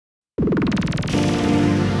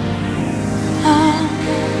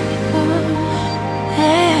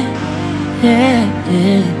I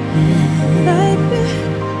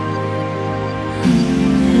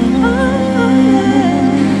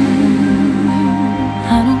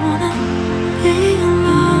don't wanna be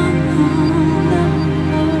alone.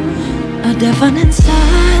 A deafening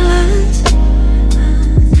silence.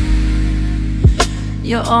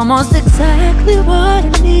 You're almost exactly what I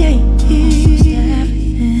need.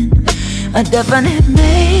 A definite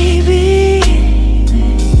maybe.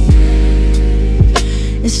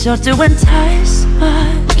 It's sure to entice my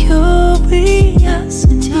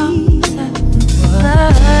curiosity.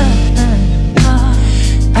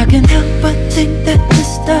 I can't help but think that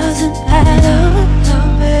this doesn't add up.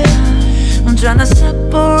 I'm trying to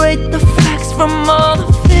separate the facts from all the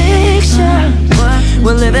fiction.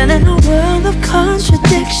 We're living in a world of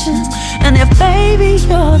contradictions. And if baby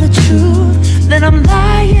you're the truth, then I'm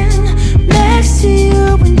lying next to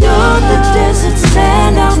you. When you're the desert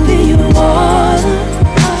sand, I'll be your water.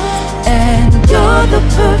 And you're the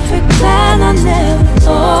perfect plan I never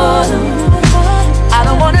thought of. I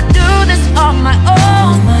don't wanna do this on my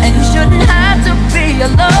own, and you shouldn't have to be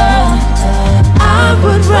alone. I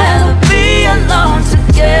would rather be alone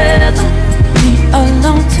together. Be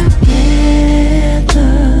alone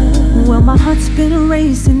together. Well, my heart's been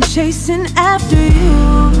racing, chasing after you.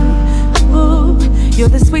 Ooh, you're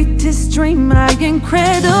the sweetest dream, my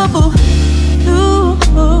incredible. Ooh,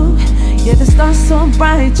 yeah, the stars so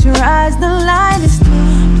bright, your eyes the lightest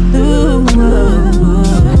blue.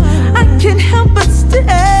 I can't help but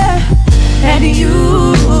stare at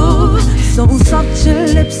you. So soft your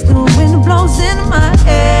lips, the wind blows in my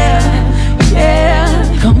hair. Yeah,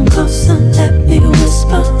 come closer, let me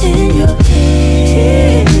whisper in your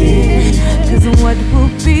ear. 'Cause what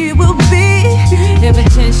will be, will be. Every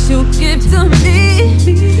chance you give to me,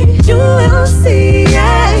 you will see,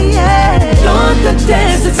 yeah, yeah. You're the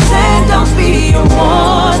desert sand, I'll be your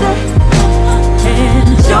water. And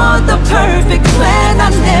you're the perfect plan I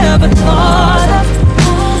never thought of.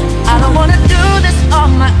 I don't wanna do this on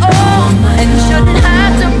my own, and you shouldn't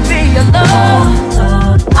have to be alone.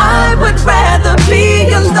 I would rather be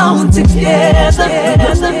alone together.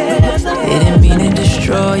 Didn't mean to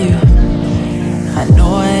destroy you. I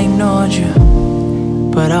know I ignored you,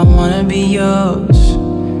 but I wanna be yours,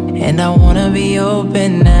 and I wanna be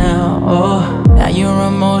open now. Oh, now you're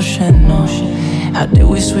emotional. How did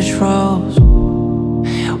we switch roles?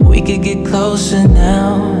 We could get closer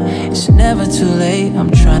now. It's never too late.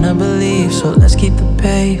 I'm trying to believe, so let's keep the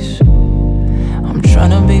pace. I'm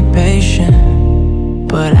trying to be patient,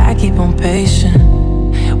 but I keep on pacing.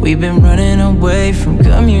 We've been running away from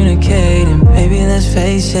communicating. Baby, let's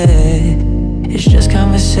face it, it's just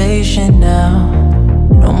conversation now.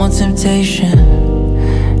 No more temptation,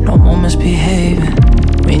 no more misbehaving.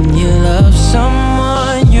 When you love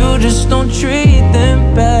someone, you just don't treat them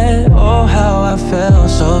bad. Oh, how I felt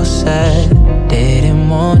so sad. Didn't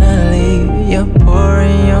wanna leave, you're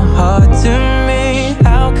pouring your heart to me.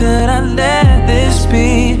 How could I let this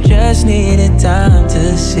be? Just needed time to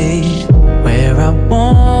see where I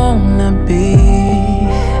wanna be.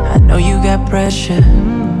 I know you got pressure,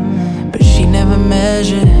 but she never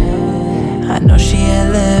measured. I know she had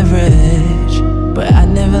leverage, but I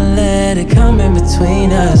never let it come in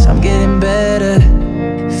between us. I'm getting better,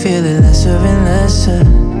 feeling lesser and lesser,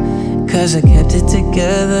 'cause I kept it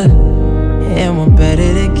together, and we're better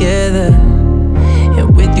together. And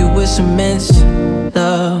with you it's immense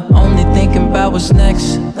love, only thinking about what's next.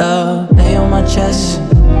 Love, lay on my chest,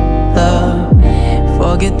 love,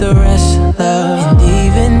 forget the rest, love. And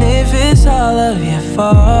even if it's all of your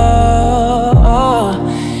fault,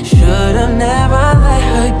 should've never let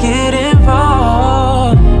her get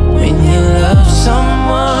involved. When you love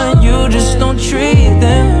someone, you just don't treat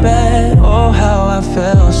them bad. Oh, how I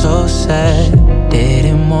felt so sad.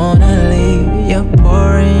 Didn't wanna leave, you're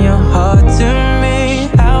pouring your heart to me.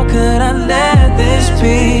 How could I let this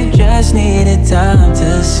be? Just needed time to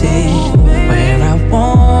see where I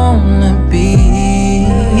wanna be.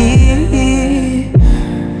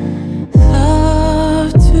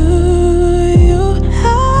 Love to you,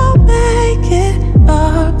 I'll make it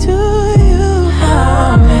up to you.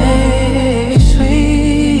 I'll make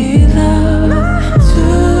sweet love to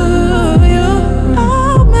you.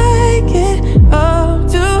 I'll make it up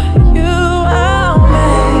to you. I'll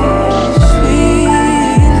make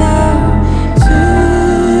sweet love to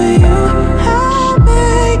you. I'll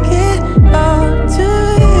make it up to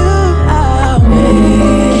you. I'll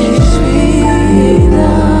make sweet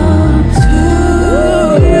love to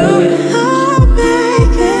you. I'll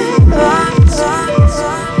make it up to you.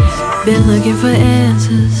 Been looking for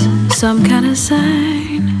answers, some kind of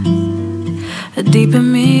sign, a deeper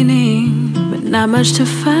meaning, but not much to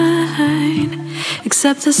find.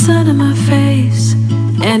 except the sun on my face,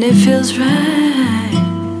 and it feels right.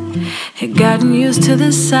 Had gotten used to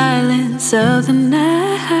the silence of the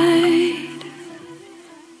night.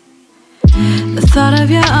 The thought of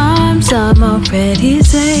your arms, I'm already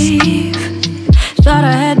safe. Thought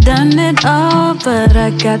I had done it all, but I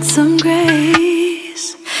got some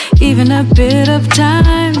grace. Even a bit of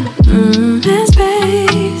time and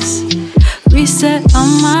space. Reset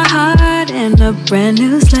on my heart and a brand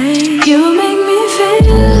new slate. You make me feel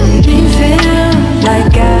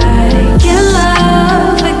like I can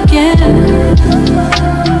love again.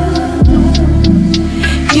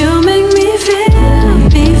 You make me feel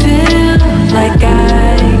like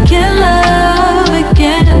I can love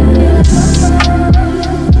again.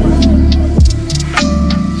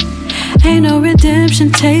 Ain't no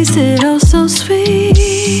redemption, tasted oh so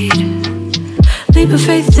sweet. Leap of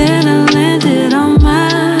faith, then I landed on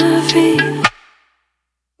my feet.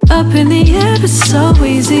 Up in the air, but so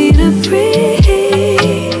easy to breathe.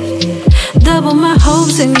 Double my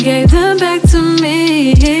hopes and gave them back to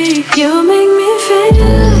me. You make me feel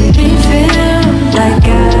like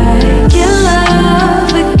I can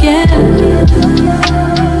love again.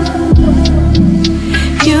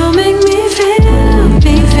 You make me feel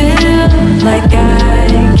like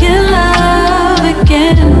I can love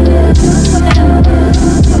again.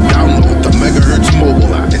 Download the Megahertz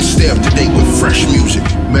mobile app and stay up to date with fresh music.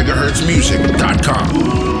 MegahertzMusic.com.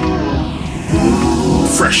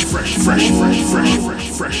 Fresh.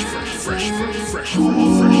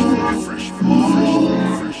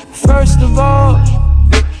 First of all,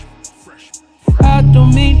 I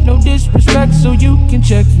don't mean no disrespect, so you can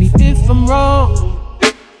check me if I'm wrong.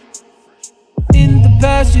 In the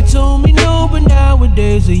past you told me no, but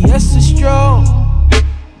nowadays a yes is strong.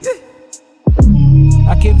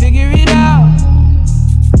 I can't figure it out.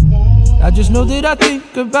 I just know that I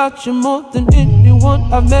think about you more than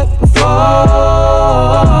anyone I've met before.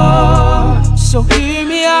 So hear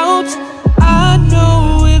me out. I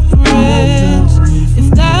know we're friends.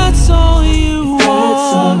 If that's all you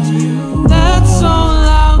want, that's all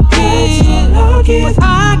I'll give. But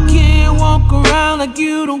I can't walk around like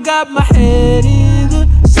you don't got my head in the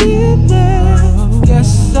ceiling.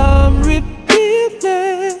 Guess I'm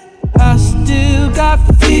repeating. I still got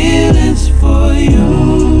feelings for you.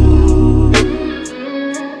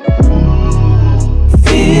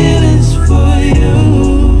 Feelings for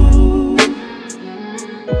you.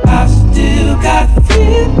 I still got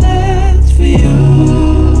feelings for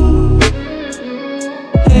you.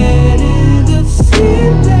 Head in the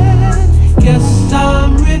ceiling. Guess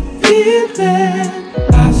I'm repeating.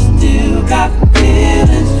 I still got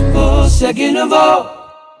feelings for. Second of all,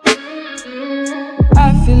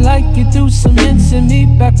 I feel like you threw some hints at me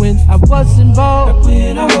back when I was involved.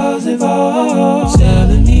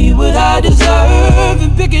 Telling me what I deserve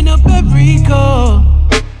and picking up every call.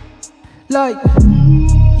 Like,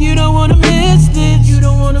 you don't wanna miss this.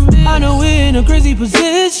 I know we're in a crazy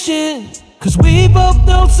position, 'cause we both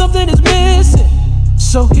know something is missing.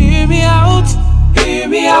 So hear me out.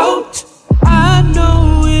 I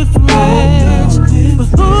know we're friends, but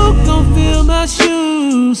who gon' fill my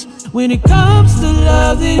shoes when it comes to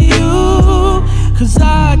loving you? 'Cause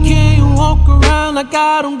I can't walk around like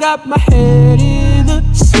I don't got my head in the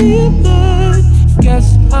ceiling. Guess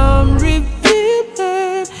I'm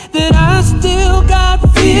revealing that I still got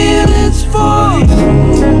feelings for you.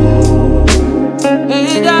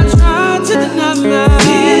 And I try to deny my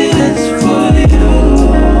feelings for you,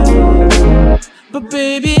 but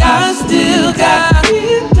baby, I still got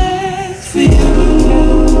feelings for you.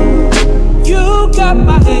 You got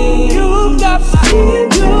my head, you got my head,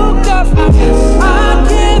 you got my head. I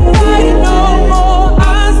can't fight it no more.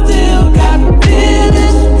 I still got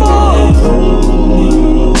feelings for you.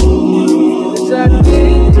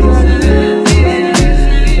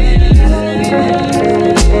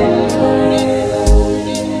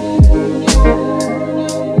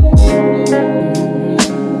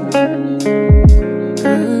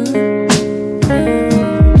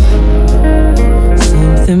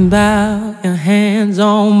 Something about your hands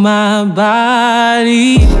on my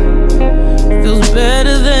body feels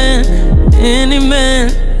better than any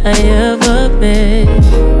man I ever met.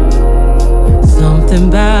 Something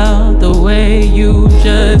about the way you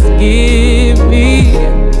just give me.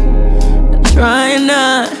 I'm trying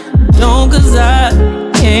not, don't, 'cause I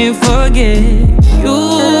can't forget. You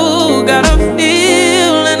got a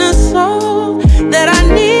feel and a soul that I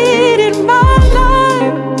need in my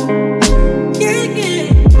life.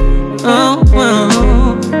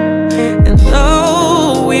 And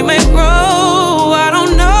though we may grow, I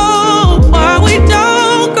don't know why we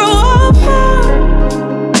don't grow apart.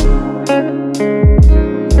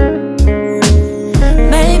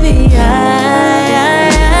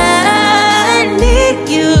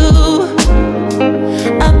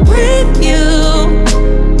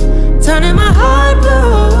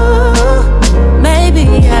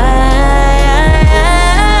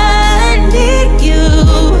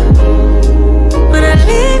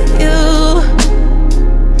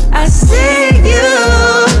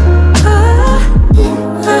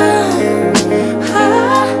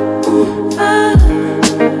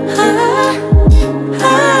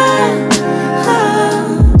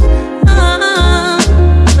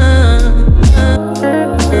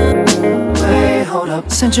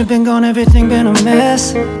 Since you've been gone, everything been a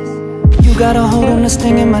mess. You got a hold on this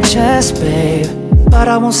thing in my chest, babe, but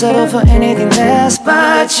I won't settle for anything less.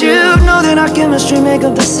 But you know that our chemistry make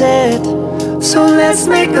up the set. So let's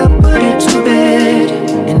make up, put it to bed.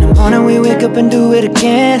 In the morning we wake up and do it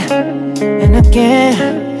again, and again,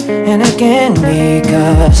 and again.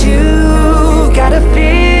 Because you've got a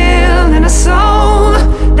feel and a soul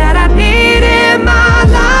that I need in my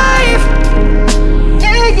life.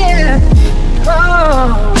 Yeah, yeah.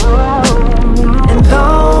 Oh. And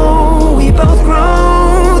though we both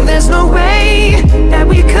grow, there's no way that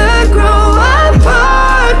we could grow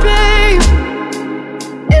apart, babe.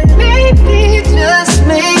 And maybe, just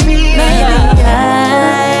maybe, I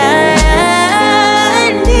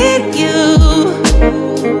need you.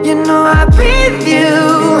 You know I breathe you,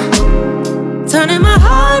 turning my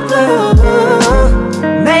heart blue.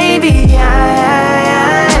 Maybe I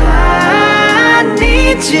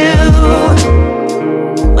need you.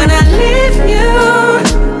 When I leave you,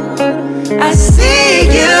 I see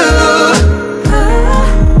you.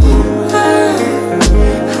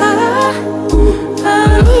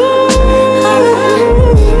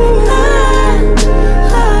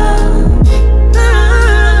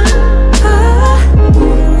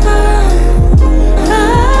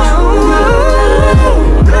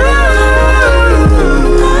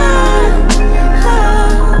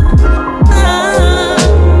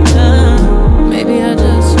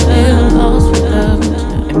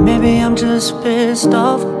 Pissed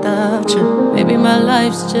off without you. Maybe my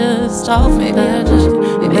life's just off.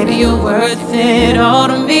 Maybe you're worth it all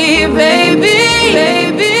to me, baby.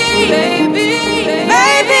 Baby, baby,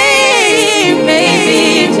 baby,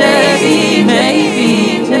 maybe, just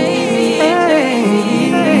maybe.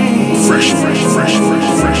 Fresh, fresh, fresh, fresh,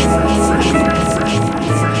 fresh, fresh, fresh,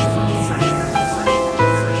 fresh,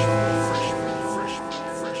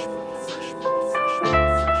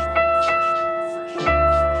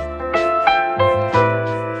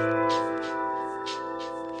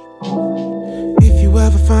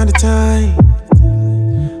 ever find a time,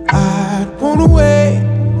 I'd wanna wait.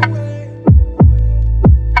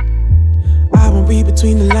 I won't read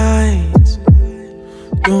between the lines,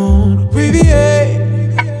 don't abbreviate.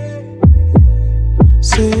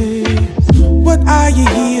 Say, what are you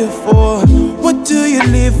here for? What do you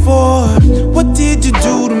live for? What did you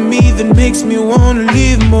do to me that makes me wanna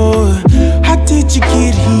live more? How did you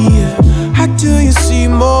get here? How do you see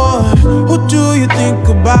more? Who do you think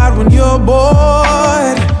about when you're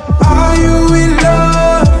bored? Are you in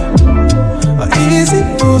love? Or is it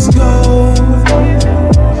fool's gold?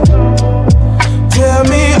 Tell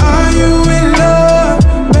me, are you in love?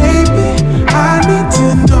 Baby, I need to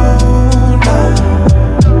know now.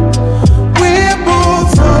 We're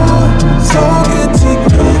both so good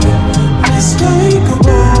together,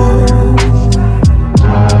 unmistakable.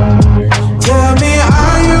 Tell me,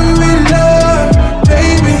 are you in love?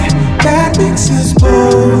 Baby, that makes us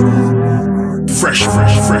bold. fresh,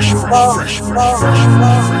 fresh, fresh, fresh, fresh, fresh, fresh,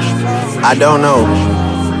 fresh. I don't know.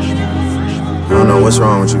 I don't know what's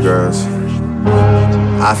wrong with you girls.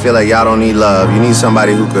 I feel like y'all don't need love. You need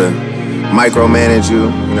somebody who could micromanage you, you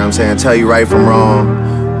know what I'm saying? Tell you right from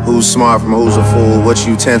wrong, who's smart from who's a fool, which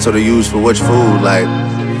utensil to use for which food. Like,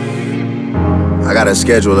 I got a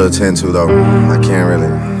schedule to attend to though. I can't really.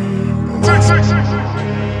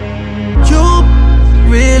 You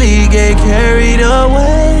really get carried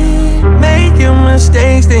away, making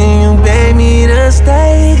mistakes, then you beg me to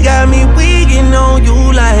stay. Got me weaking on you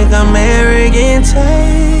like I'm arrogant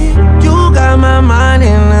tape. You got my mind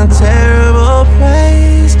in a terrible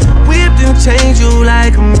place, whipped and changed you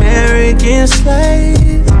like American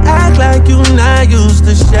slave. Act like you not used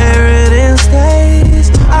to Sheridan stays.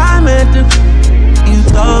 I'm at the you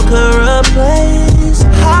thought could replace.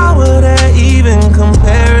 How would that even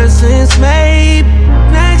comparisons made?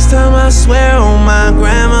 Next time I swear on my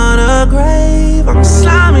grandmother's grave, I'm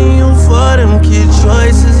sliming you for them kid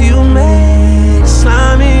choices you made.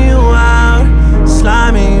 Sliming you out,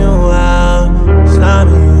 sliming you out,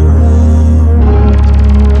 sliming you out.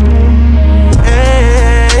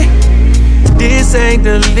 Hey, this ain't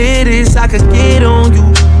the latest I could get on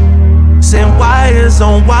you. Send wires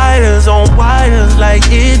on wires on wires like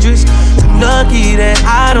Idris. Lucky that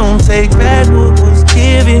I don't take back what was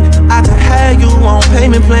given. I could have you on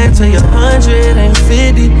payment plan till you're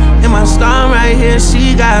 150. And my star right here,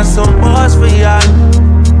 she got some bars for y'all.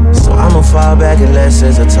 So I'ma fall back unless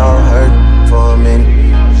there's a tall hurt for a minute.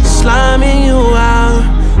 Sliming you out,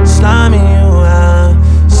 sliming you out,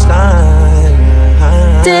 sliming.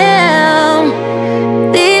 Damn,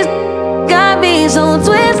 these got me so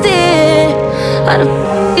twisted. I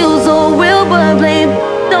don't feel so real, but blame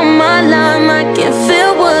on my line. I can't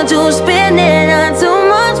feel to spin it. Not too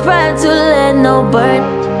much pride to let no burn.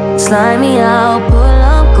 Slide me out, pull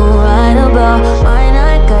up, go right about. Mine,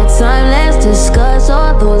 I got time, let's discuss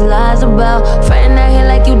all those lies about. Friend out here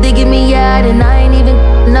like you digging me out, and I ain't even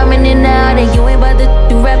numbing it out. And you ain't about to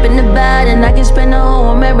do rapping about, and I can spend the whole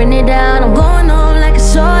I'm airing it down. I'm going home like a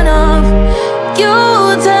sort of. You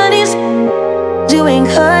tell these you ain't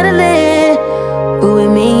cuddling, but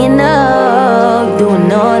with me enough,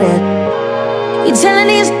 doing all that. You telling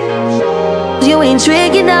these you ain't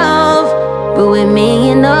tricking off, but with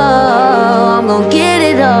me enough, I'm gon' get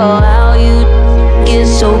it all. How you get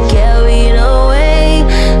so carried away,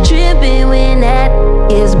 tripping when that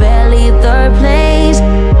is barely third place.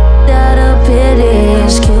 That a pity,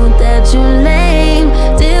 it's cute that you lame.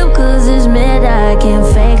 Dip cause it's mid, I can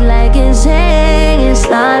fake like it's hanging.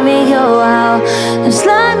 Slide me yo out,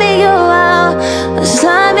 slide me yo out,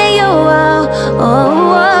 slide me yo out. Oh,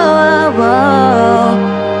 oh, oh, oh.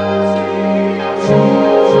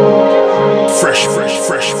 Fresh, fresh,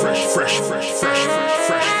 fresh, fresh, fresh, fresh, fresh,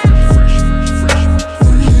 fresh, fresh.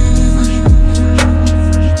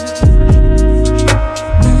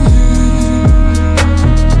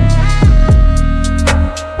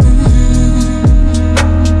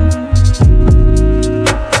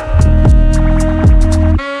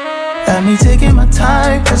 Got me taking my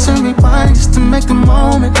time, pressing rewind just to make the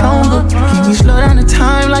moment longer. Keep me slow down the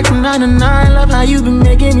time like from 9 to 9. Love how you been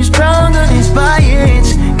making me stronger. Inspired,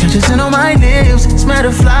 conscious on my lips, smell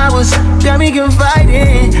the flowers. Got me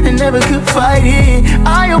confiding, and never could fight it.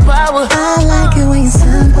 All your power, I like it when you're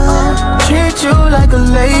simple. treat you like a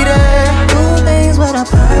lady. Do things with a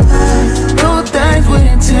purpose. Do things with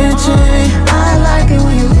intention. I like it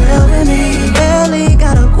when you're real with me. Barely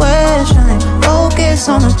got a question. Focus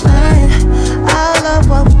on the plan. I love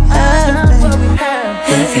what we have, baby.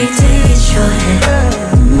 Every day it's shorter.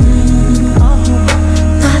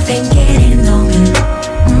 Nothing getting longer.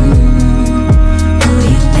 Do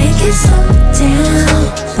you make it slow down?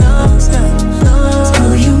 Do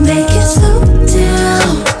you make it slow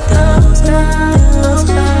down?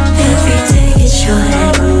 Every day it's shorter.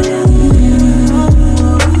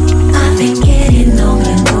 Nothing getting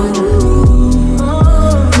longer.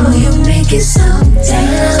 Do you make it slow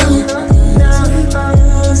down?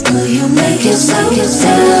 Do you make it slow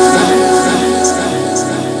down?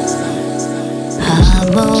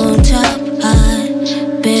 I'm on top,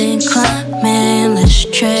 I've been climbing, let's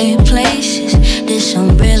trade places. This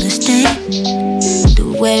some real estate. The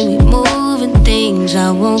way we moving things,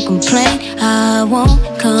 I won't complain, I won't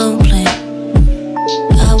complain,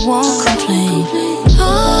 I won't complain.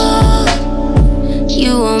 Oh,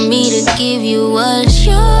 you want me to give you what's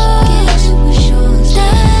yours?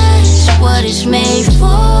 That's what it's made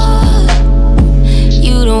for.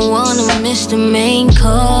 You don't wanna miss the main course.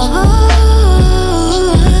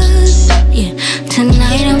 Yeah,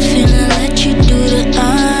 tonight I'm finna let you do the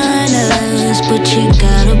honors, but you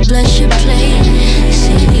gotta bless your plate.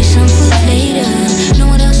 Save me some for later. No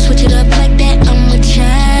one else switch it up like that. I'm a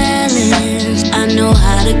challenge. I know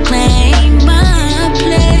how to claim my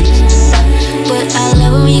place. But I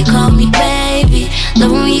love it when you call me baby.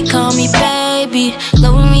 Love it when you call me baby.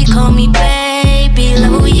 Love it when you call me baby.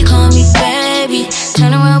 Love it when you call me baby.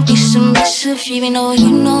 Turn around, be submissive. Even though you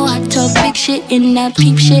know I talk big shit and I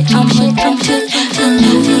peep shit. I'm shit, I'm shit. Love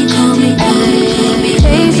it when you call me baby.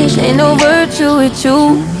 Patience ain't no virtue with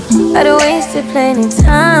you. I done wasted plenty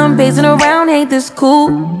time pacing around, hate this cool.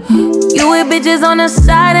 You with bitches on the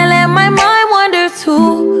side and let my mind wander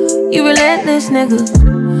too. You relentless nigga,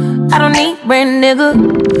 I don't need brand nigga.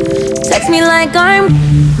 Text me like I'm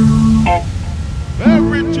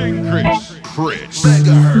Everything Chris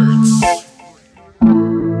Megahertz.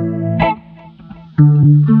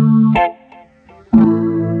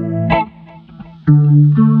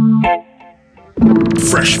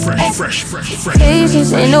 Fresh, fresh, fresh, fresh, fresh.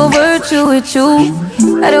 Patience ain't no virtue with you.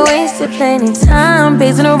 I done wasted plenty time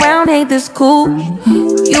pacing around, hate this cool.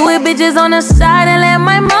 You with bitches on the side and let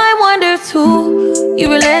my mind wander too. You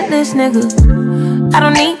relentless nigga, I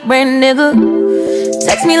don't need brand nigga.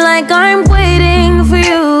 Text me like I'm waiting for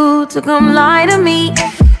you to come lie to me.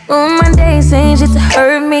 On my days saying shit to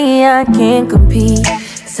hurt me, I can't compete.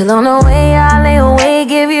 Still on the way, I lay awake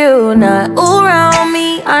if you not around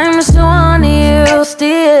me. I'm still on you,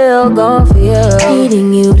 still going for you.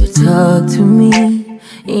 Needing you to talk to me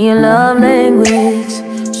in your love language.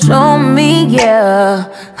 Show me, yeah,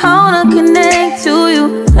 how to connect to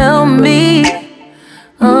you. Help me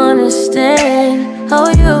understand how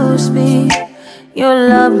you speak your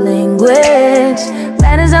love language.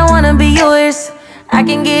 Bad as I wanna be yours, I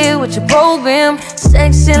can get with your program.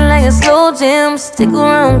 Section like a slow jam. Stick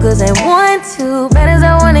around cause I want to. Bad as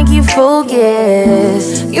I wanna keep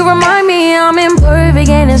focused. You remind me I'm imperfect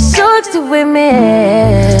and it sucks to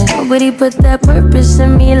admit. Nobody put that purpose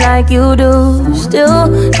in me like you do. Still,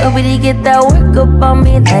 nobody get that work up on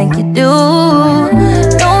me like you do.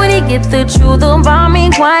 Nobody get the truth about me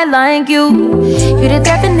quite like you. You're the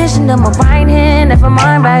definition of my right hand. Never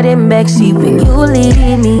mind riding backseat when you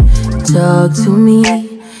lead me. Talk to me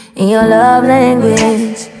in your love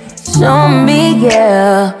language. Show me,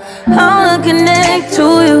 yeah, how to connect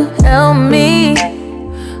to you. Help me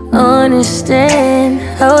understand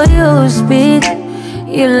how you speak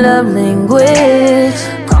your love language.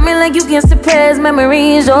 Call me like you can suppress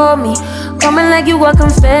memories of me. Call me like you got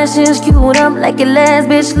confessions queued up, like your last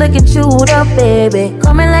bitch looking chewed up, baby.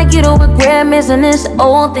 Call me like you don't regret missing this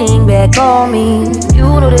old thing back on me. You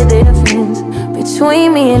know the difference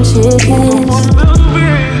between me and chickens.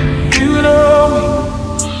 You know me.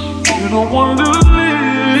 You don't want to live.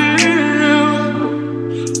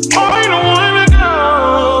 I don't want to go.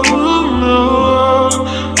 No.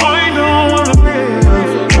 I don't want to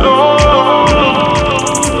live. No.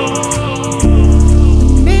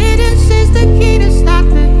 Admittance is the key to stop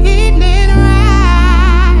the healing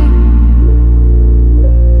right.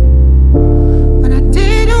 But I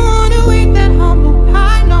didn't want to eat that humble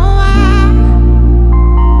pie, no.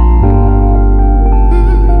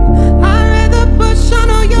 I'd rather push on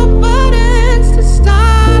all your buttons to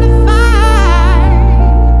start a fight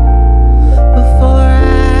before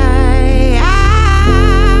I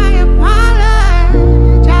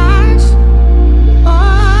apologize. Oh,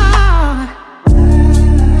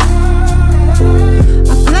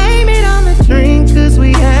 I blame it on the drink 'cause we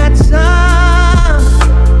had some.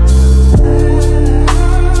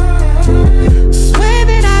 Swear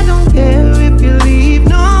that I don't care if you leave,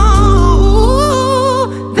 no.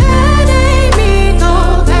 That ain't me, no,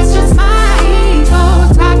 that's just my ego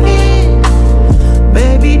talking.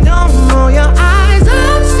 Baby, don't roll your eyes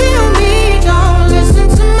up, still me, don't listen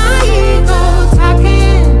to my ego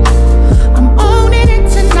talking. I'm owning it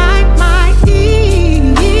tonight, my ego.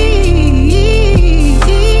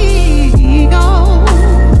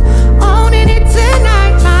 Owning it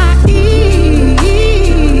tonight, my ego.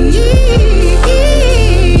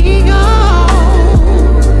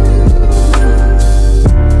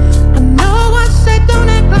 I know I said don't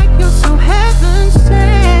act like you're so heaven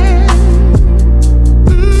sent.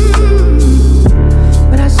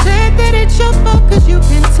 But I said that it's your fault 'cause you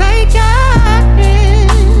can take a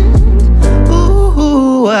hint.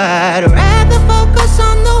 Ooh, I'd rather focus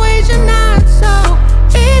on the ways you're not so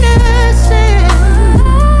innocent.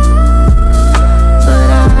 But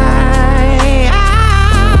I'm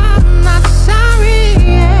not sorry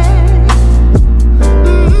yet.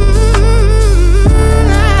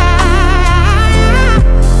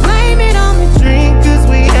 Blame it on the drink 'cause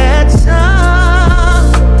we had some.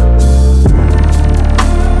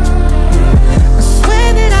 I swear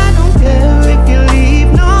that I don't care if you leave,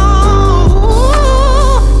 no.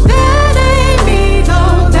 That ain't me,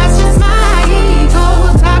 though, that's just my ego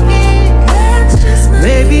talking.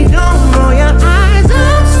 Baby, don't roll your eyes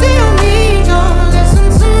up, still me, don't listen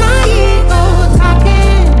to my ego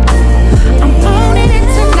talking. I'm owning it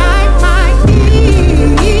tonight, my ego.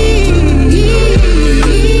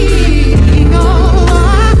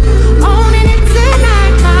 Owning it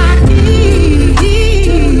tonight, my ego.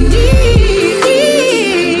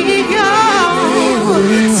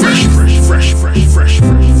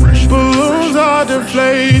 Balloons are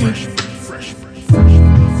deflated.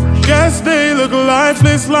 Guess they look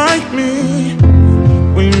lifeless like me.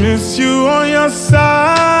 We miss you on your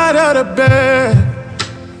side of the bed.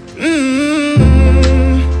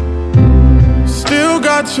 Still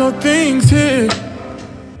got your things here.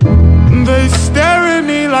 They stare at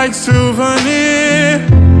me like souvenir.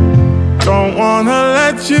 Don't wanna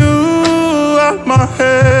let you out my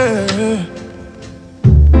head.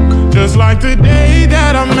 Just like the day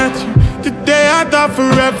that I met you, the day I thought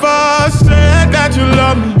forever. Said that you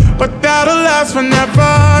love me, but that'll last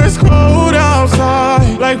forever. It's cold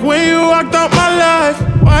outside, like when you walked out my life.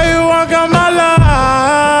 Why you walk out my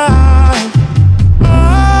life?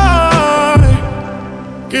 I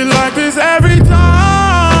get like this every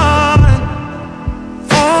time.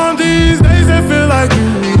 On these days it feel like you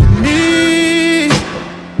and me.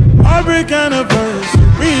 Heartbreak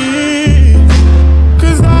anniversary.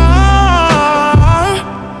 'Cause I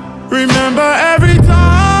remember every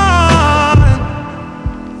time.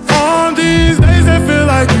 On these days it feel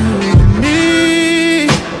like you and me.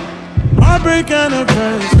 Heartbreak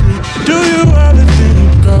anniversary. Do you ever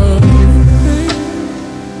think of me?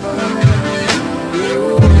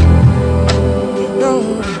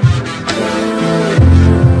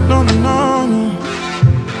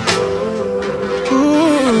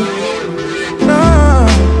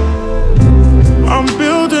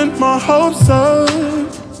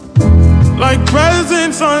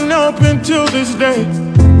 even till this day,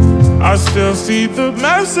 I still see the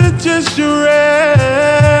messages you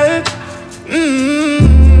read.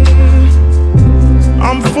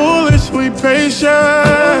 I'm foolishly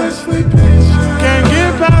patient. Can't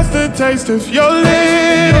get past the taste of your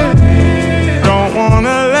lips. Don't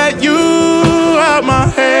wanna let you out my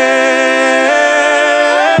head.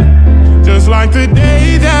 Just like the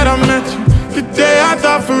day that I met you, the day I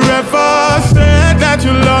thought forever. Said that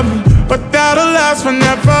you love me, but that'll last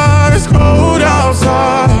forever. It's cold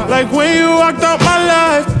outside, like when you walked out my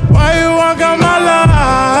life. Why you walk out my life?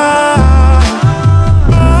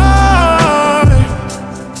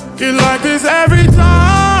 Get like this every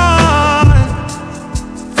time.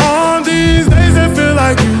 On these days it feel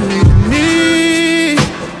like you and me.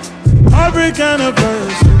 Heartbreak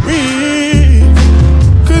anniversary.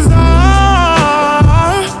 Cause I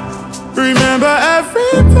remember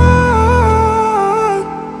every time.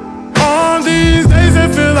 On these days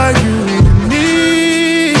it feel like you and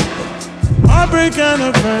me. Heartbreak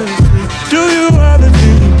anniversary. Do you ever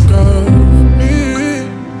think of me?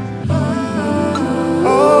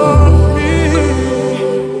 Oh, me.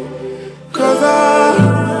 Cause I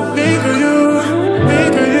think of you,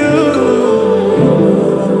 think of you.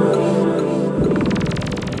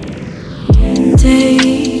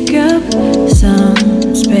 Take up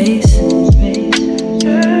some space.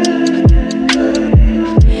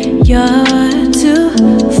 You're too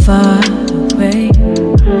far away.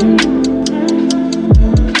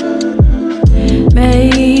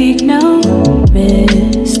 Make no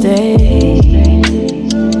mistake.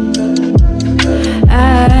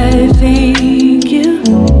 I think you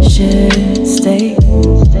should stay.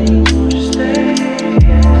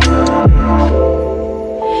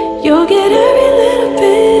 You'll get every little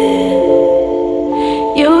bit.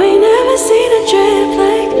 You ain't never seen a drip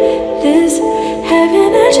like this.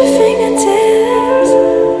 Heaven at your fingertips.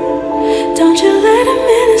 Don't you let a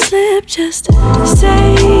minute slip. Just say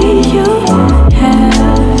you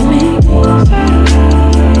have me.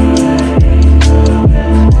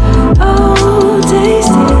 Oh,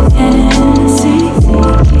 taste it and see.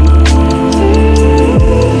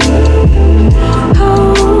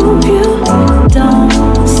 Hope you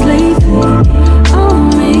don't sleep on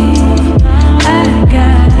me. I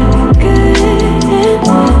got good and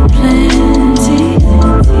plenty.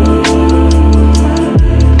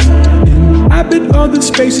 Inhabit all the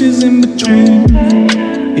spaces in between.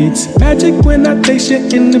 It's magic when I taste you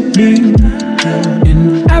in the beam.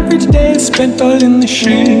 An average day is spent all in the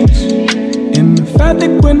sheets.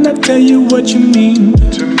 Emphatic when I tell you what you mean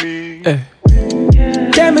to me.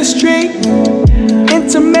 Chemistry,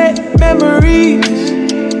 intimate memories.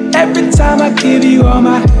 Every time I give you all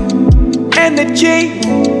my energy.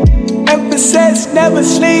 Emphasis, never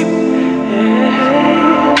sleep.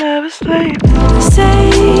 Never sleep. Say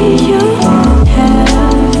you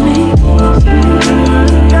have me.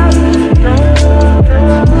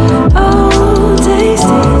 Oh, taste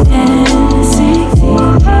it and see.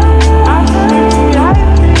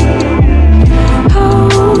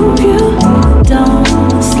 Hope you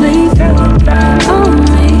don't sleep on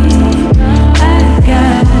me. I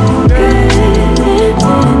got good and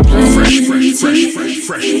plenty. Fresh.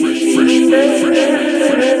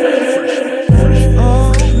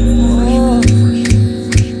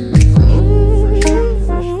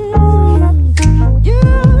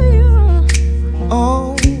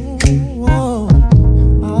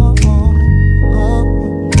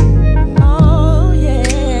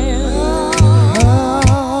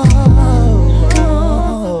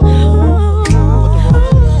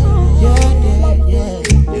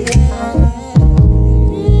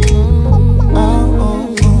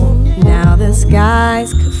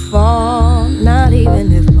 Skies could fall, not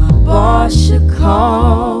even if my boss should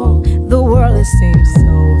call. The world it seems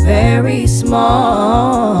so very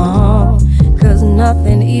small, 'cause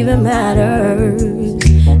nothing even matters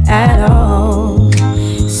at all.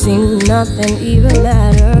 See, nothing even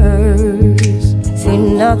matters. See,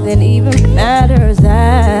 nothing even matters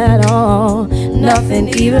at all. Nothing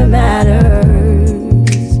even matters.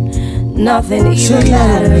 Nothing even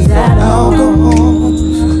matters at all.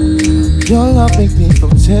 Your love makes me feel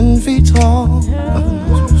 10 feet tall.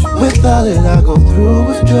 Without it, I go through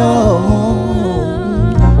withdrawal.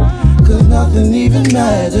 'Cause nothing even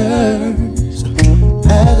matters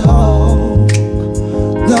at all.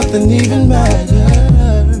 Nothing even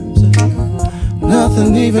matters.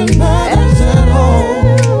 Nothing even matters at all.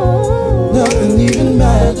 Nothing even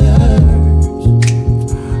matters.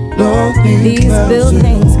 Nothing These matters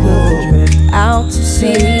buildings could drift out to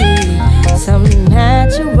sea. Some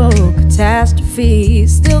natural catastrophe.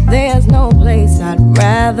 Still there's no place I'd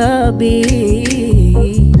rather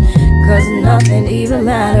be. 'cause nothing even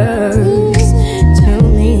matters to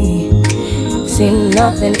me. See,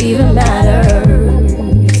 nothing even matters.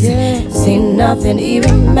 See, nothing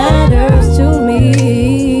even matters to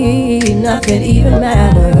me. Nothing even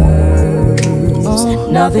matters.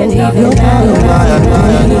 Nothing even matters.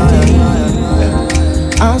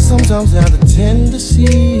 I sometimes have the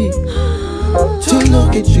tendency to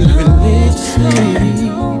look at you religiously,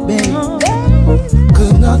 babe,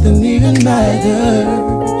 'cause nothing even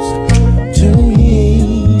matters to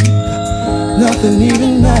me. Nothing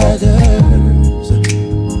even matters.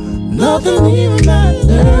 Nothing even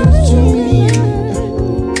matters to me.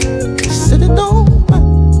 You said it don't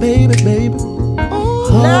matter, baby, baby.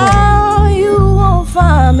 Now you won't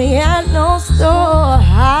find me at no store.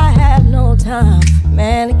 I have no time for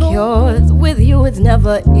manicures. With you it's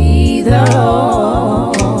never either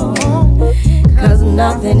or, 'cause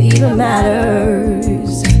nothing even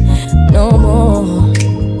matters no more.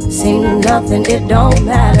 See, nothing, it don't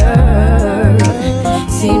matter.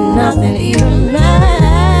 See, nothing even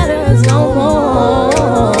matters no more.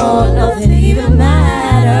 Nothing even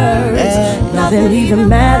matters. Nothing even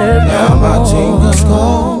matters no Now my team more. is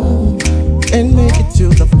gone and make it to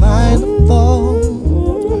the final four.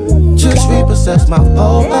 Just repossess my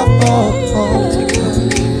phone,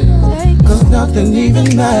 cause nothing even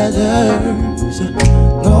matters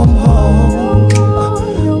no more.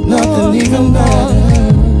 Nothing even matters.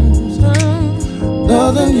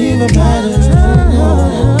 Nothing even matters no more.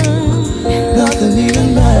 Nothing even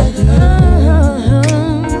matters.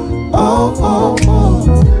 Oh, oh, oh.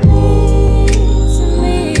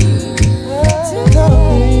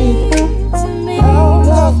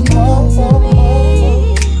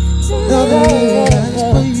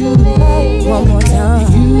 One more time.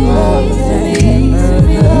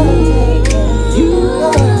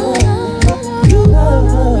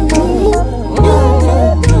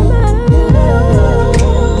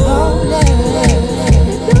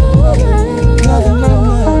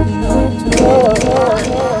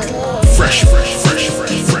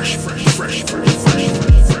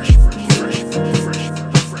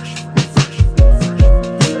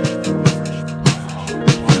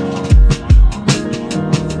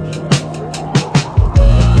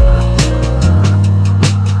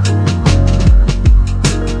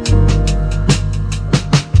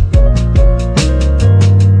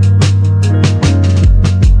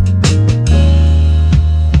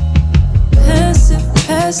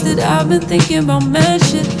 I've been thinking about mad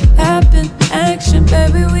shit happen, action,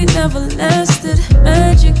 baby, we never lasted.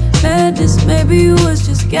 Magic, madness, maybe you was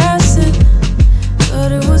just gassing,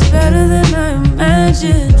 but it was better than I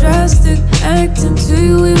imagined. Drastic acting to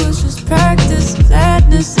you, it was just practice.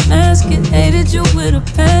 Sadness, mask it, hated you with a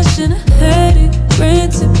passion. Had it,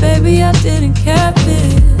 granted, baby, I didn't cap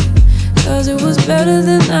it, 'cause it was better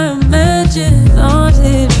than I imagined. Thought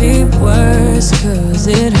it'd be worse, 'cause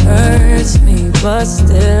it hurts me, but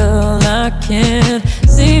still I can't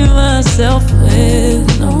see myself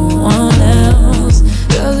with no one else,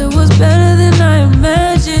 'cause it was better than I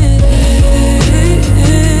imagined.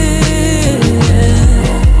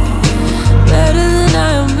 Better than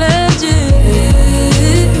I imagined.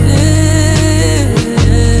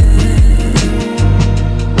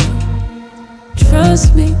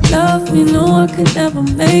 Trust me, love me, no, I could never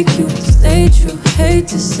make you stay true. Hate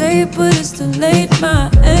to say it, but it's too late. My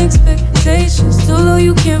expectations too low,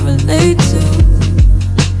 you can't relate to,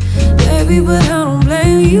 baby, but I don't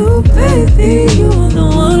blame you, baby. You are the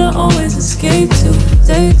one I always escape to.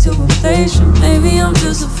 Day to replace you, maybe I'm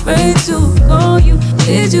just afraid to call you.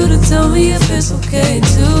 Need you to tell me if it's okay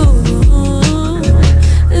too.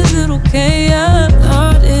 Is it okay? I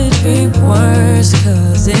thought it'd be worse,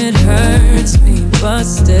 'cause it hurts me, but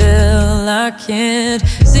still I can't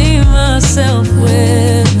see myself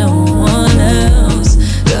with no one else,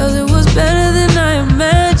 'cause it was better than I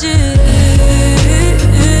imagined.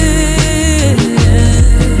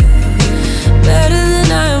 Better than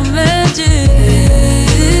I imagined.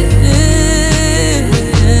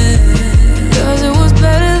 'Cause it was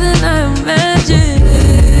better than I imagined.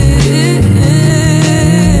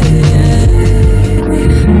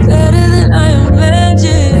 Better than I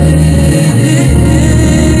imagined.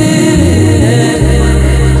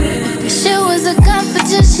 Shit was a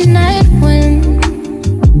competition I'd win,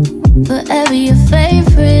 forever your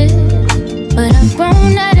favorite, but I've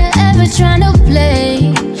grown out of ever trying to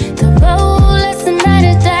play the role as some ride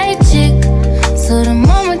or die chick. So the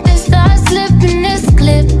moment they start slipping this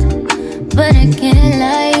clip, but I can't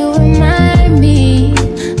lie, you remind me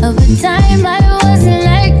of a time I wasn't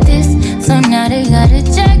like this. So now they gotta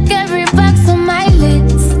check every box on my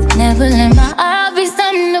list. Never let my heart be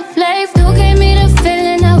something to play. You gave me the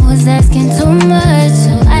feeling I was asking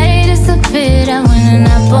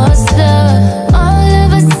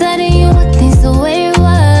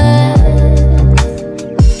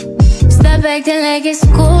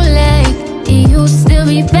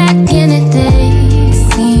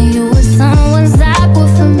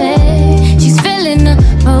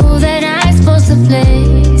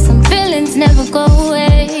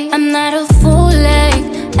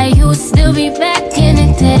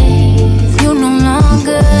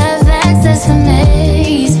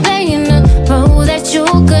place, playing a role that you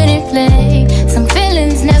couldn't play. Some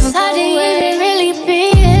feelings never go away. How do you really be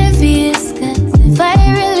envious? 'Cause if I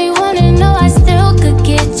really wanna know, I still could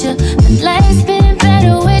get you. But life's been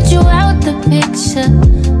better with you out the picture.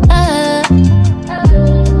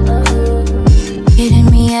 Getting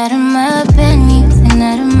me out of my panties and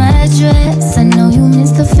out of my dress. I know you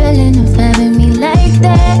miss the feeling of having me like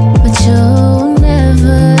that, but you'll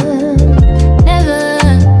never, never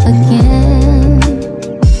again.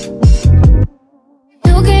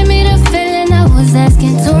 You gave me the feeling I was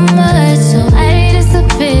asking too much, so I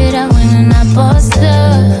disappeared. I went and I bossed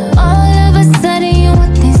up. All of a sudden you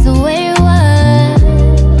want things the way it was.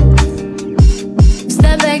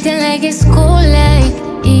 Stop acting like it's cool, like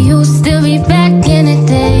it used to be back in the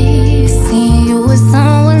day. Seeing you with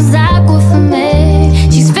someone's awkward for me.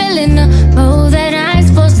 She's filling the role that I'm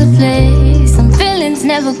supposed to play. Some feelings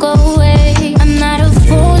never go away. I'm not a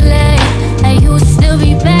fool like I used to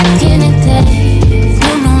be back in the day.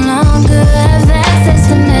 You no longer have access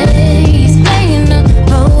to me. He's playing the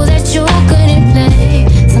role that you couldn't play.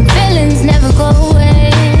 Some feelings never go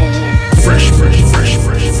away. Fresh, fresh, fresh,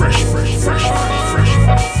 fresh, fresh, fresh, fresh, fresh,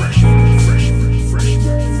 fresh, fresh, fresh,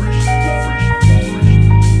 fresh,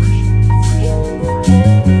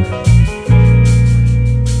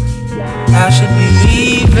 I should be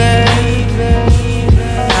leaving,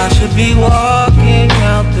 I should be walking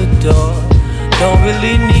out the door. Don't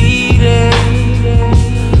really need it,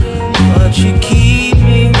 but you keep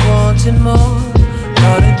me wanting more.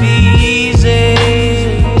 Thought it'd be easy,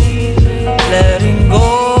 letting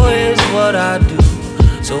go is what I do.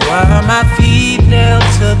 So why are my feet nailed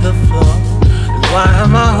to the floor? And why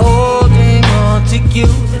am I holding on to you?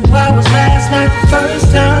 And why was last night the first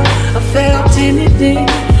time I felt anything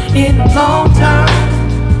in a long time?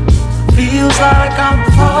 Feels like I'm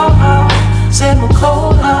falling. Set my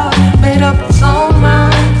cold heart, made up its own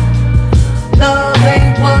mind. Love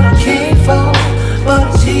ain't what I came for, but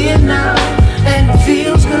it's here now, and it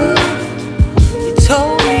feels good. You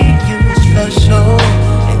told me you were special,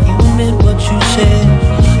 and you meant what you said.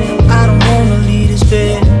 I don't wanna leave this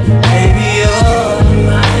bed. Baby, you're all in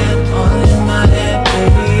my head, all in my head.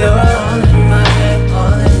 Baby, you're all in my head,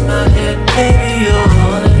 all in my head. Baby, you're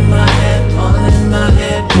all in my head, all in my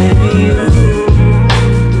head. Baby, you.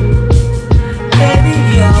 Baby,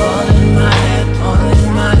 you're all in my head, all in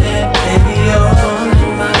my head. Baby, you're all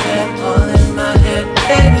in my head, all in my head.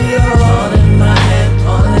 Baby, you're all in my head,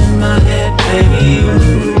 all in my head. Baby, you.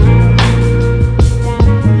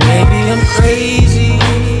 Maybe I'm crazy,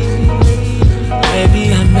 maybe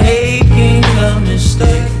I'm making a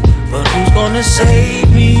mistake, but who's gonna save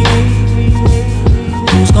me?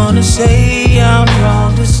 Who's gonna say I'm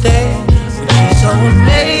wrong to stay when she's so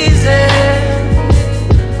amazing?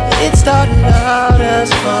 It started out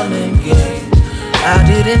as fun and games. I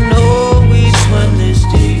didn't know we'd swim this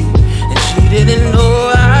deep, and she didn't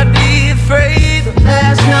know I'd be afraid. But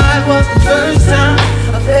last night was the first time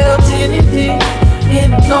I felt anything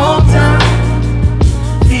in a long time.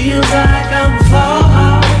 Feels like I'm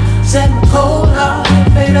falling. Set my cold heart,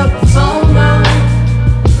 made up its own mind.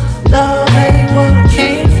 Love ain't what I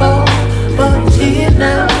came for, but it's here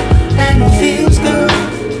now, and it feels good.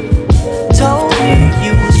 Told me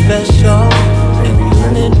you were special, and you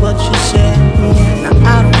meant what you said. Now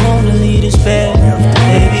I don't wanna leave this bed.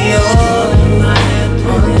 Baby, you're all in my head,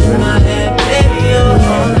 all in my head. Baby, you're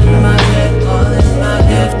all in my head, all in my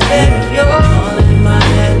head. Baby, you're all in my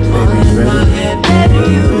head, all in my head. Baby,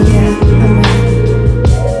 you.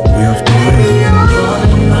 We have to Baby, you're all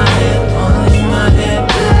in my head, all in my head.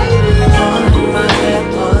 Baby, all in my head,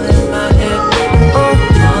 all in my head. All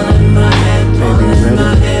in my head, all in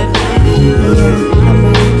my head.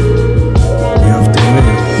 We have to win.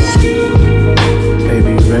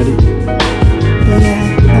 Baby, you ready? Yeah,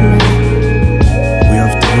 I'm ready. We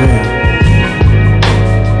have to win.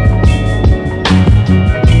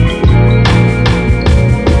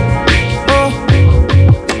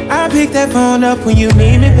 I pick that phone up when you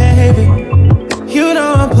need me, baby. You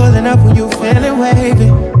know I'm pulling up when you feeling wavy.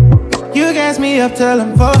 You gas me up till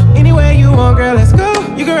I'm full. Anywhere you want, girl, let's go.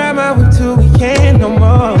 You can ride my whip till we can't no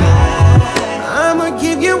more. I'ma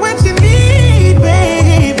give you what you need,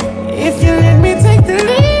 baby. If you let me take the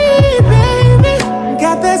lead, baby.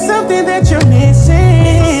 Got that something that you're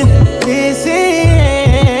missing.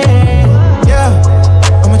 Yeah,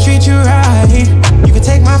 I'ma treat you right. You can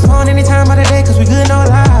take my phone anytime of the day, cause we good, no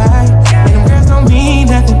lie. And them girls don't mean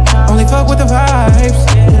nothing, only fuck with the vibes.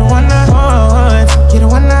 Get a one night once, get a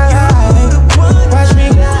one night life. Watch me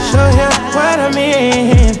show you what I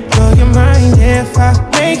mean. Blow your mind if I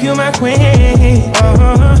make you my queen.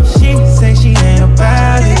 She say she ain't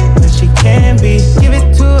about it, but she can't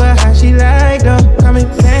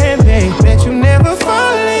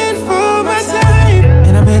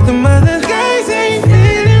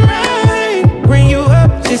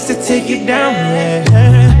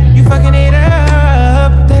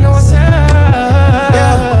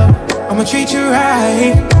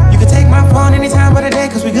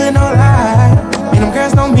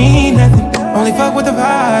Only fuck with the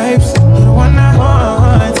vibes. You're the one I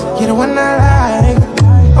want, you're the one I like.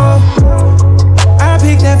 Oh, I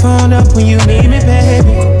pick that phone up when you need me,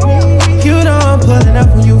 baby. You know I'm pulling up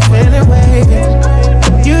when you feeling wavy.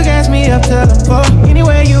 You gas me up till I'm full.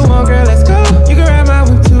 Anywhere you want, girl, let's go. You can ride my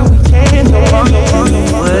whip too, we can't go on.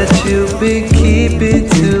 What you been keeping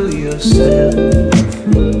to yourself?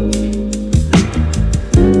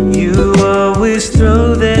 You always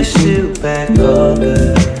throw that shit back on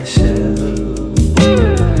the shelf.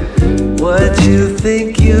 What you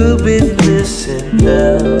think you've been missing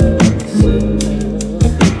now?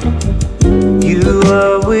 You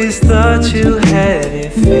always thought you had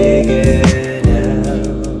it figured out.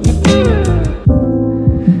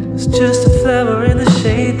 It's just a flower in the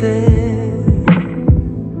shade then.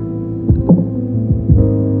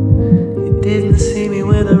 You didn't see me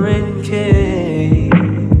when the rain came.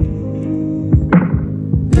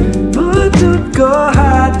 But don't go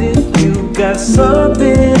hiding, you got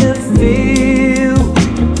something to feel.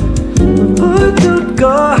 But don't go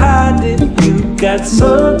hiding, you got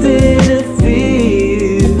something to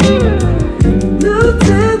feel. No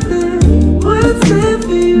telling what's there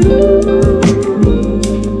for you.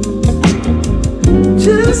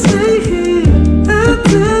 Just stay here, I'll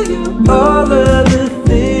tell you all of the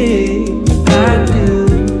things I do.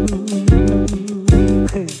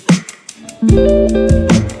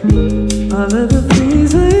 All of the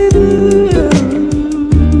things I do.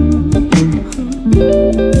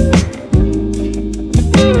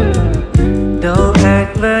 Don't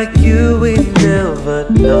act like you ain't never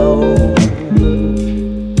know.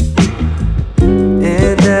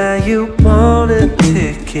 And now you want a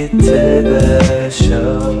ticket to the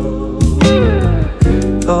show.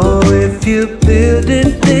 Oh, if you build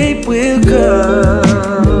it, they will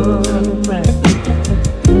come.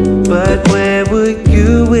 But where would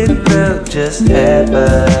you without just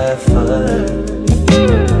having fun?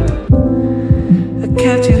 I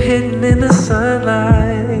kept you hidden in the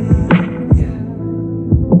sunlight.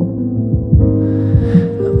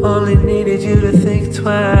 I only needed you to think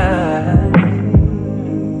twice.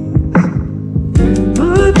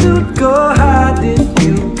 But don't go hiding,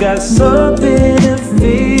 you got something to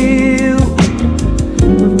feel.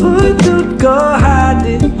 But don't go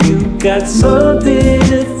hiding, you got something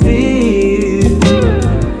to feel.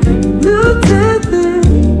 No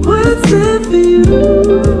telling what's there for you.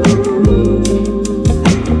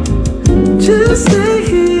 Just stay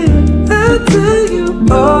here, I'll tell you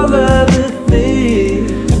all of the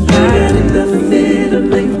things. I got enough fear to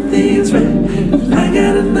make things right. I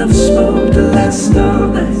got enough smoke to last all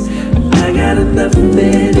night. I got enough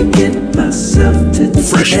fear to get myself to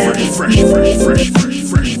Fresh.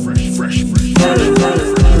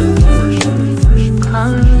 Call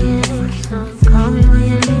me when you need some, call me when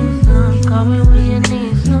you need some, call me when you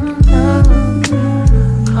need some love.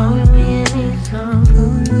 Call me when you need some,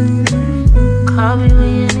 call me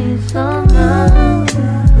when you need some love.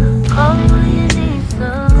 Call me when you need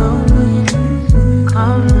some,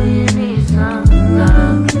 call me when you need some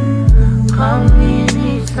love. Call me when you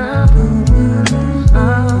need some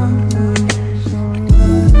love.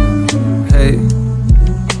 Hey,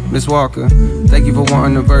 Miss Walker, thank you for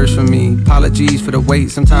wanting a verse from me. Apologies for the wait,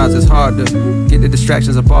 sometimes it's hard to get the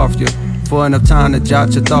distractions up off you. For enough time to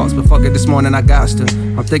jot your thoughts, but fuck it, this morning I got to.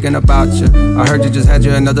 I'm thinking about you, I heard you just had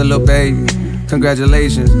you another little baby.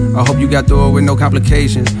 Congratulations, I hope you got through it with no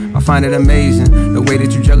complications. I find it amazing, the way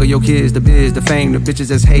that you juggle your kids, the biz, the fame, the bitches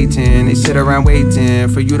that's hating. They sit around waiting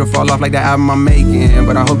for you to fall off like the album I'm making.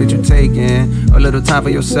 But I hope that you're taking a little time for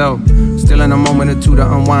yourself. Still in a moment or two to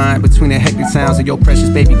unwind between the hectic sounds of your precious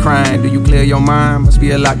baby crying. Do you clear your mind? Must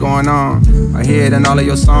be a lot going on. I hear it in all of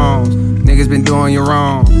your songs. Niggas been doing you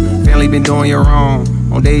wrong, family been doing you wrong.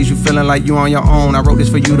 On days you feeling like you on your own, I wrote this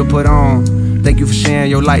for you to put on. Thank you for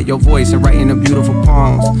sharing your light, your voice, and writing the beautiful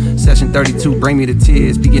poems. Session 32, bring me to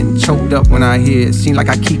tears. Be getting choked up when I hear it. Seem like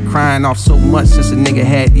I keep crying off so much since a nigga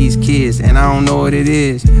had these kids. And I don't know what it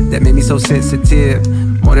is that made me so sensitive,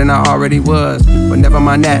 more than I already was. But never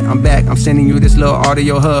mind that, I'm back. I'm sending you this little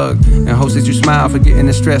audio hug, and hopes that you smile, forgetting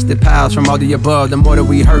the stress that piles from all the above. The more that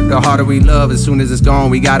we hurt, the harder we love. As soon as it's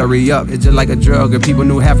gone, we gotta re-up. It's just like a drug. If people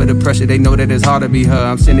knew half of the pressure, they know that it's hard to be her.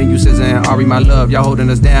 I'm sending you SZA and Ari, my love. Y'all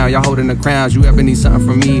holding us down, y'all holding the crowns. You ever need something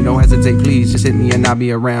from me, don't hesitate, please. Just hit me and I'll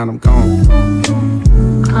be around, I'm gone.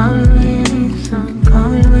 Call me when you need some, call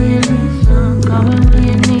me when you need some, call me when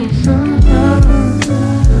you need some love.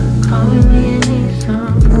 Call me when you need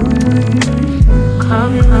some, call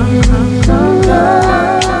me when you need some love.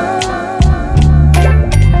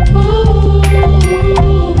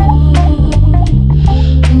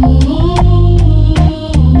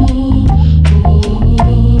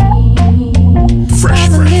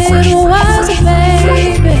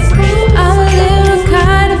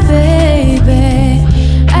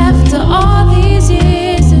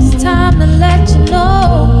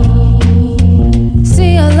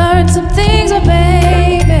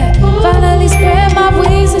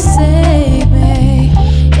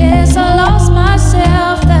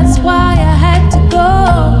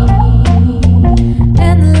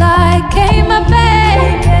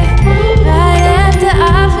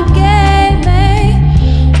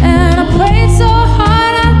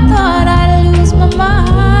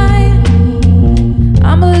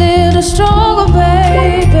 little stronger,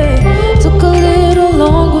 baby. Took a little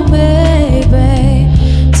longer, baby.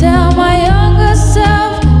 Tell my younger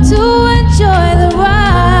self to enjoy the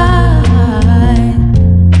ride.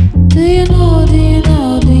 Do you know, do you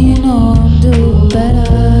know, do you know I'm doing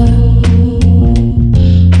better?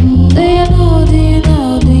 Do you know, do you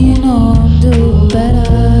know, do you know I'm doing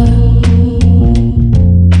better?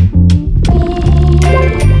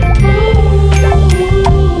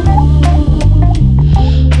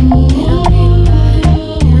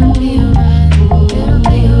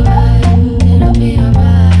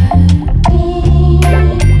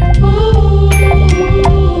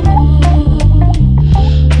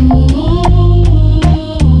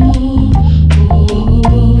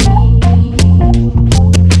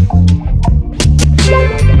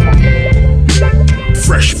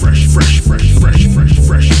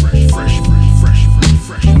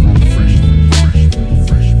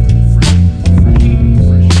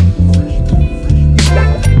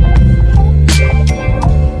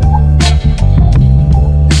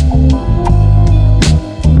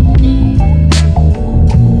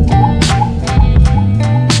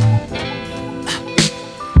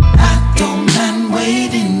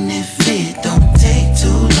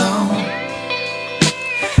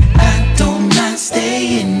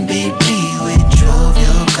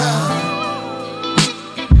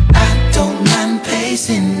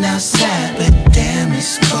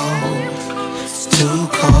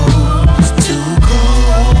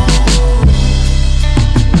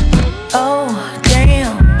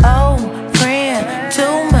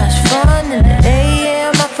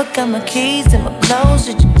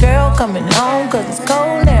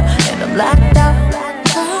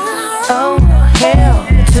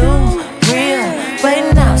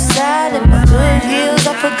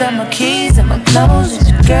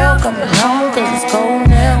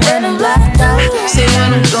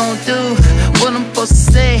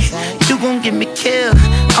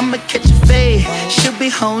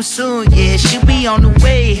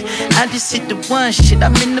 Shit,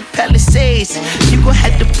 I'm in the Palisades. You gon'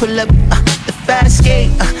 have to pull up the fire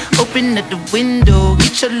escape. Open up the window,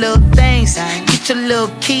 get your little things, get your little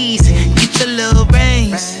keys, get your little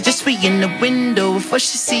rings. Just be in the window before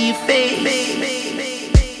she see your face.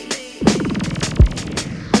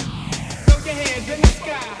 Throw your hands in the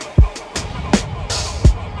sky.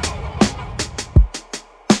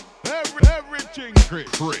 Everything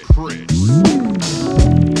Chris.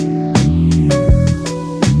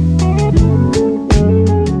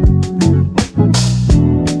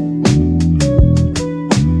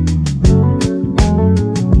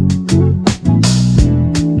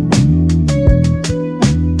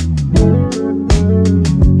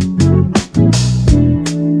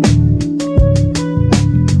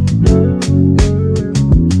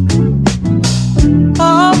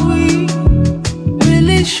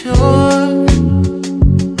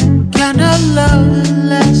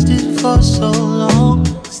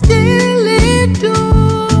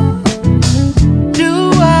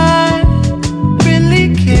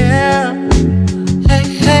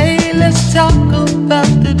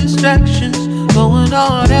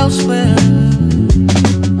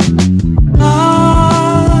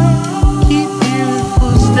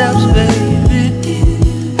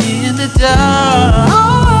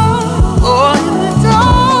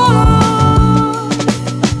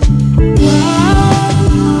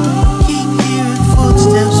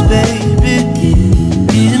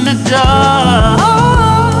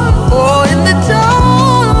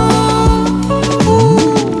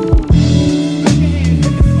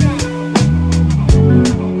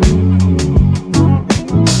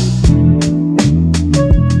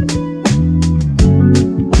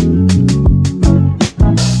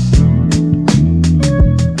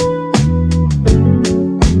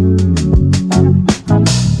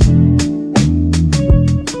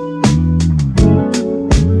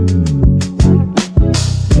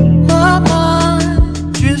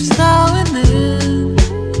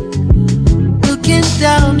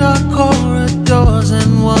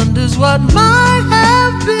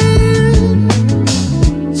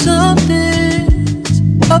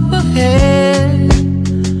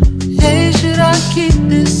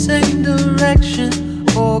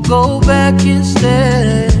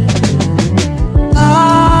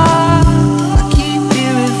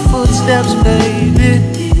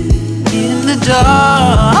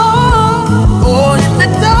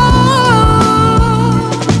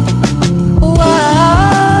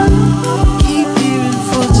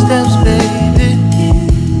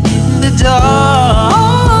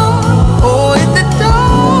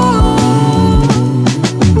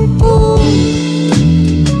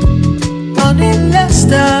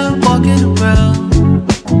 walking around.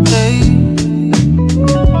 Hey,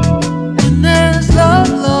 and there's love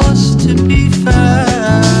lost to be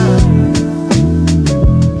found.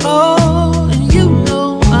 Oh, and you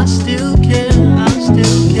know I still care, I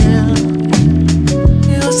still care.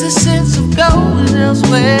 It was the sense of going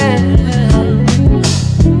elsewhere.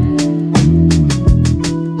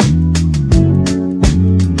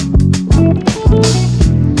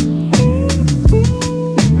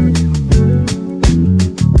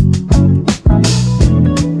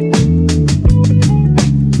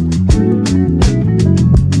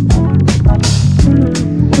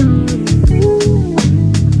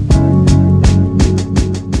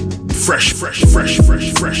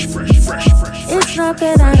 It's not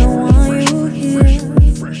that I don't want you here.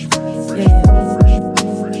 Yeah.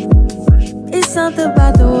 It's something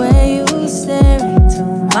about the way you stare into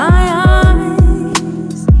my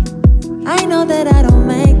eyes. I know that I don't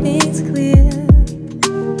make things clear.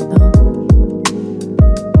 No.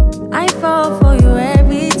 I fall for you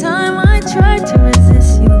every time I try to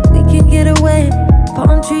resist you. We can get away.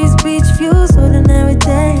 Palm trees, beach views, ordinary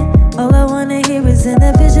day. All I wanna hear is in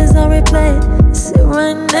the visions on replay. Sit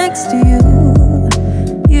right next to you.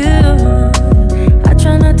 I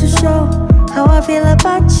try not to show how I feel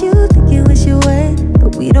about you. Think you wish you away,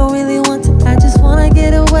 but we don't really want to. I just wanna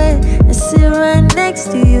get away and sit right next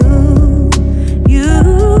to you.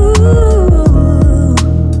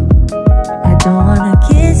 I don't wanna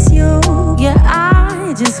kiss you. Yeah,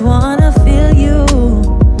 I just wanna feel you.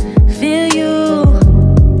 Feel you.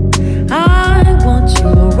 I want you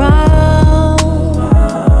around.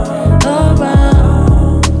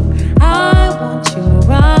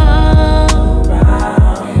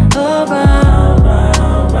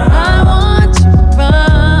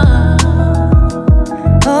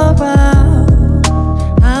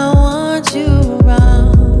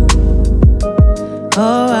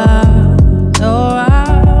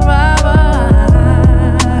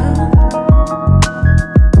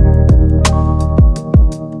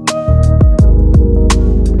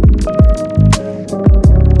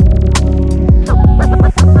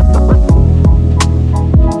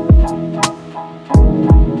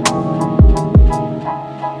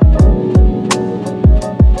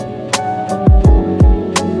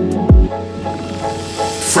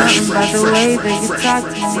 By the way that you talk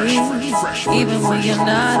to me, even when you're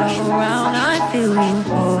not around, I feel you,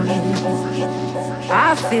 boy.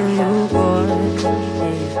 I feel you, boy.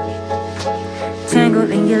 Yeah.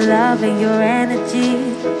 Tangled in your love and your energy.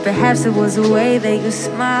 Perhaps it was the way that you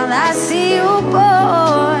smiled. I see you,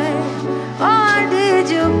 boy. Oh, I need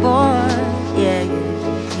you, boy. Yeah,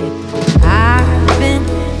 yeah, yeah. I've been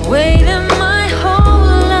waiting my whole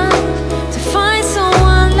life to find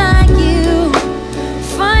someone like you.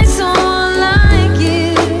 Find someone like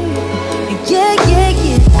you. Yeah, yeah,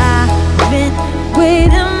 yeah. I've been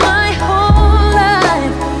waiting my whole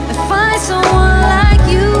life to find someone like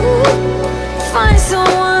you. Find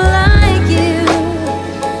someone like you.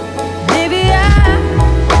 Maybe I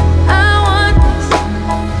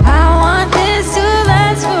want this to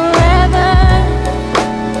last forever.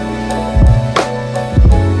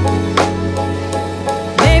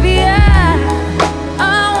 Maybe I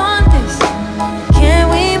want this. Can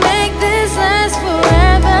we make this last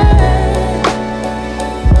forever?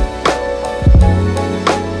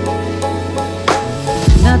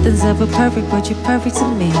 Nothing's ever perfect, but you're perfect to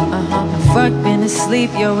me. I've worked, been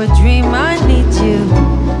asleep, you're a dream, I need you.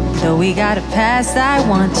 Though we got a past, I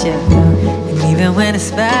want you. And even when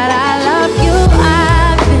it's bad, I love you.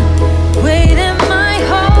 I've been waiting my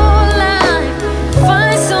whole life to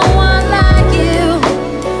find someone like you.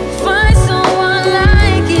 Find someone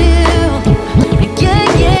like you. Yeah,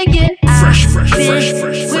 yeah, yeah. I've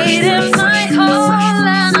been waiting my whole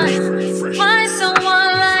life. Find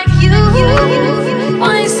someone like you.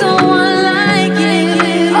 Find someone like you.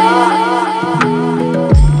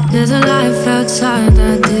 There's a life outside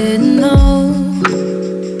I didn't know.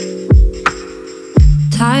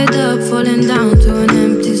 Tied up, falling down to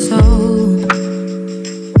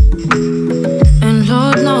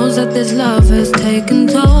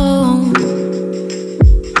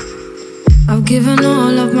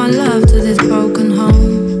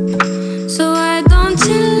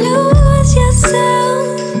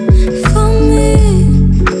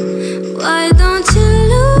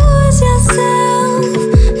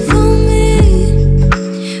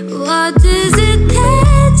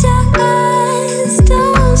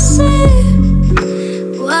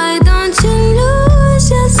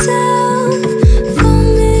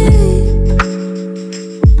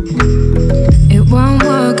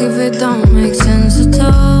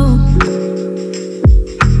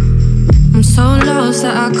close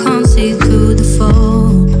that I can't see through the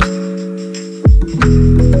fold.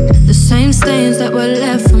 The same stains that were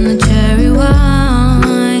left from the cherry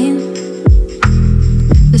wine.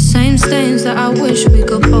 The same stains that I wish we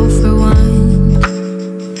could both rewind.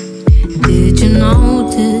 Did you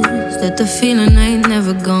notice that the feeling ain't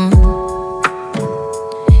never gone?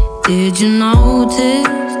 Did you notice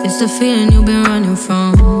it's the feeling you've been running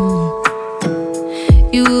from?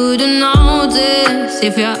 You wouldn't notice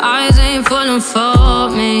if your eyes ain't falling for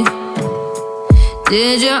me.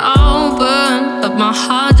 Did you open up my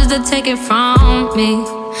heart just to take it from me?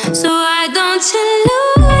 So why don't you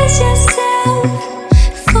lose yourself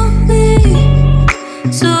for me?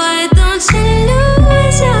 So why don't you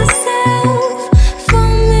lose yourself for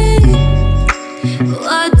me?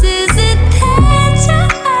 What is it that your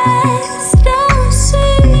eyes don't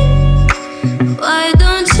see? Why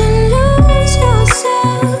don't you lose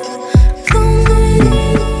yourself for me?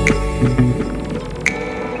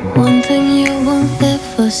 One thing you won't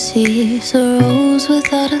ever see is a rose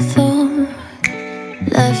without a thorn.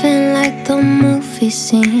 Laughing like the movie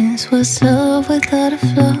scenes was love without a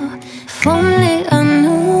flaw. If only I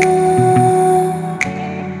knew,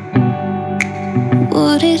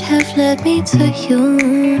 would it have led me to you?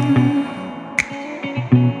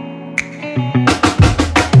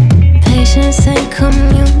 Patience and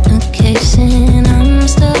communication, I'm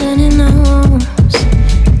still learning those.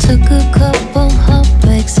 Took a couple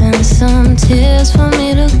heartbreaks and some tears for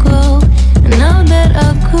me to grow. And now that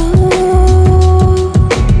I grew,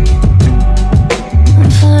 I'm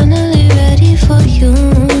finally ready for you.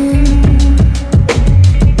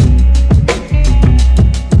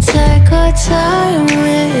 Take our time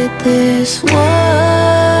with this one.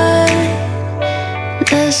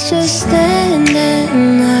 Let's just stand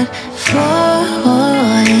and not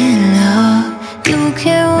fall in love. You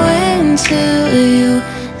can't win till you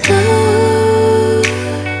lose.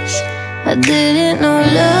 I didn't know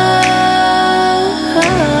love.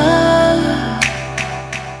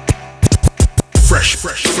 Fresh,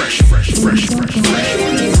 fresh, fresh, fresh, fresh, fresh,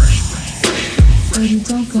 fresh, fresh. Baby,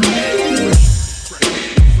 don't go.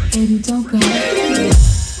 Baby, don't go.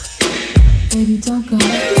 Baby, don't go.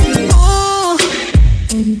 Ooh.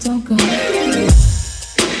 Baby, don't go.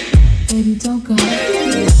 Baby, don't go.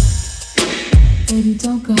 Baby,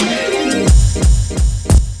 don't go.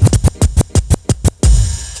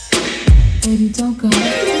 Baby, don't go.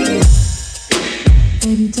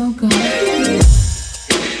 Baby, don't go.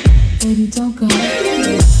 Baby, don't go.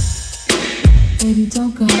 Baby,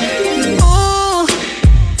 don't go. Ooh.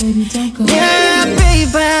 Baby, don't go. Yeah,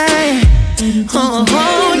 baby. Baby, don't Oh, go.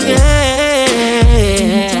 oh yeah.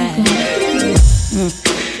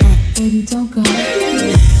 Baby, don't go.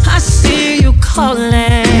 I see you calling,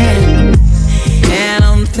 and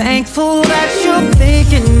I'm thankful that you're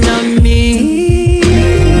thinking of me.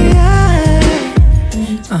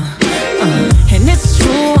 And it's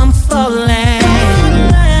true, I'm falling,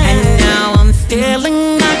 and now I'm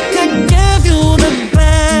feeling I could give you the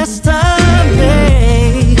best of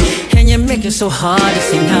me. And you make it so hard to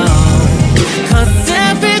say no, 'cause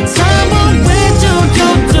every time I'm with you, you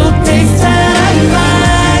do things that I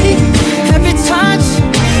like. Every touch,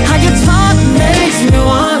 how you talk makes me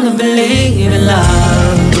wanna believe in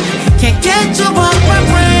love. Can't get you off my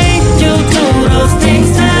brain, you do those things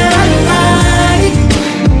that I like.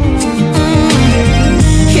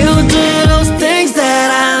 You do those things that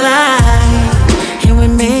I like. And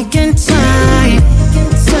we're making time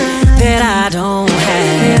that I don't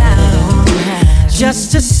have, just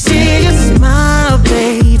to see you smile,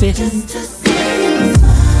 baby.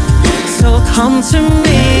 So come to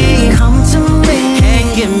me, and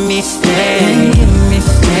give me stay,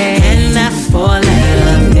 and that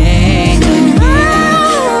four-letter thing.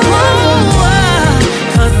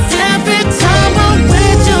 'Cause every time I'm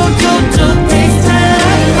with you, you do things that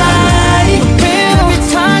I like. Every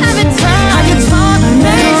time, how you talk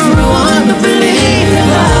makes me wanna believe in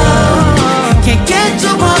love. Can't get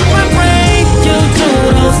you off my brain, you do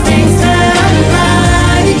those things that I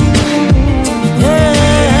like.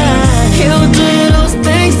 Yeah, you do those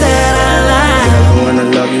things that I like. I wanna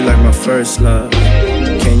love you like my first love.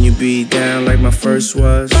 Can you be down like my first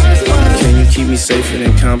was? Can you keep me safer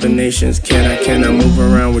than combinations? Can I move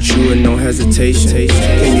around with you with no hesitation?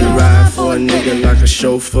 Can you ride for a nigga like a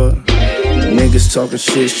chauffeur? Niggas talking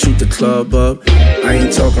shit, shoot the club up. I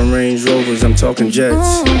ain't talking Range Rovers, I'm talking jets.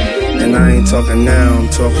 And I ain't talking now, I'm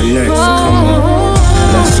talking next. So come on,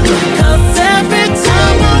 let's go. 'Cause every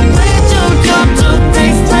time I'm with you, you do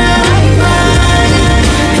things that I like.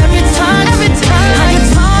 Every time, how you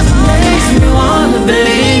talk makes me wanna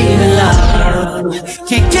believe in love.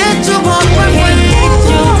 Can't get you off my brain,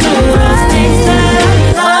 you do those things that I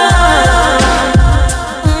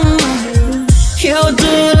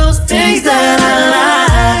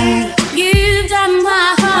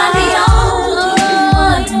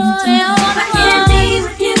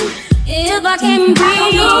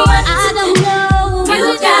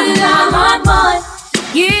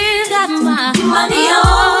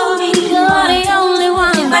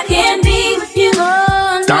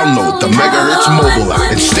mobile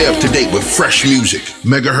app and stay up to date with fresh music.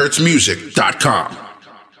 MegahertzMusic.com.